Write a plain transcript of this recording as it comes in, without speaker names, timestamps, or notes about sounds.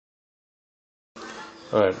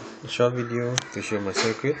Alright, a short video to show my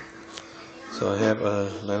circuit. So I have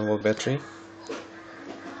a 9-volt battery,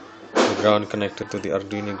 the ground connected to the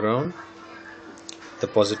Arduino ground, the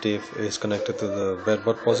positive is connected to the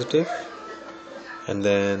breadboard positive, and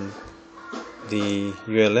then the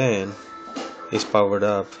ULN is powered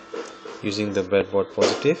up using the breadboard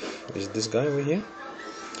positive, which is this guy over here,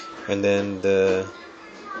 and then the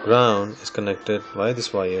ground is connected via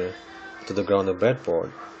this wire to the ground of the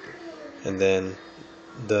breadboard, and then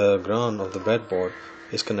the ground of the breadboard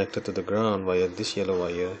is connected to the ground via this yellow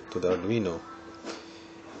wire to the Arduino.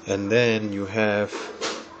 And then you have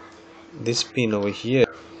this pin over here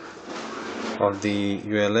of the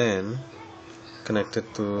ULN connected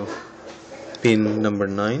to pin number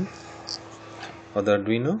 9 of the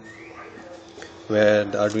Arduino, where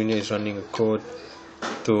the Arduino is running a code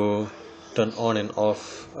to turn on and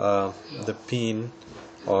off the pin,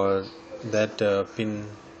 or that pin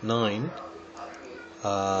 9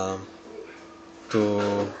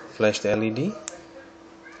 to flash the LED.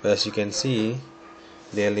 But as you can see,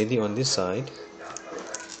 the LED on this side,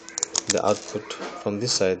 the output from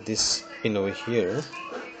this side, this pin over here,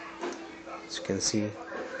 as you can see,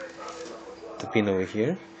 the pin over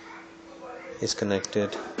here is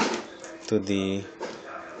connected to the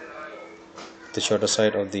shorter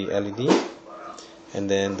side of the LED, and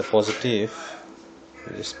then the positive,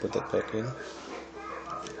 let me just put that back in,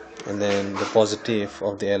 and then the positive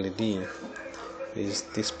of the LED is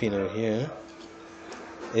this pin over here,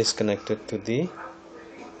 is connected to the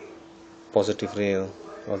positive rail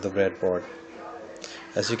of the breadboard.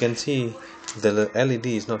 As you can see, the LED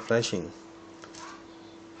is not flashing,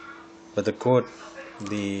 but the code,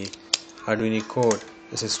 the Arduino code,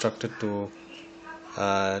 is instructed to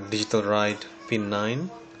digital write pin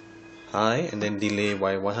 9 high and then delay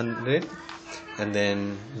by 100, and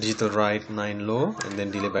then digital write 9 low and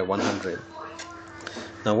then delay by 100.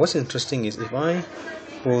 Now what's interesting is, if I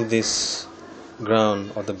pull this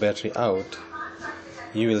ground of the battery out,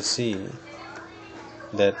 you will see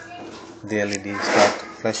that the LED start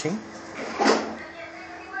flashing,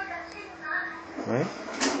 right?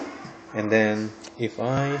 And then if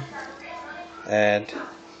I add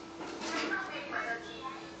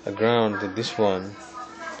a ground to this one,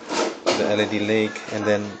 the LED leg, and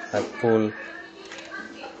then I pull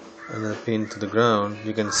another pin to the ground,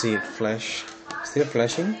 you can see it flash, still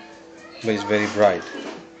flashing, but it's very bright.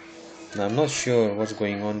 Now I'm not sure what's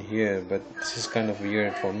going on here, but this is kind of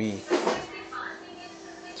weird for me.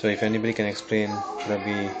 So if anybody can explain, that'd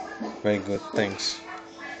be very good. Thanks.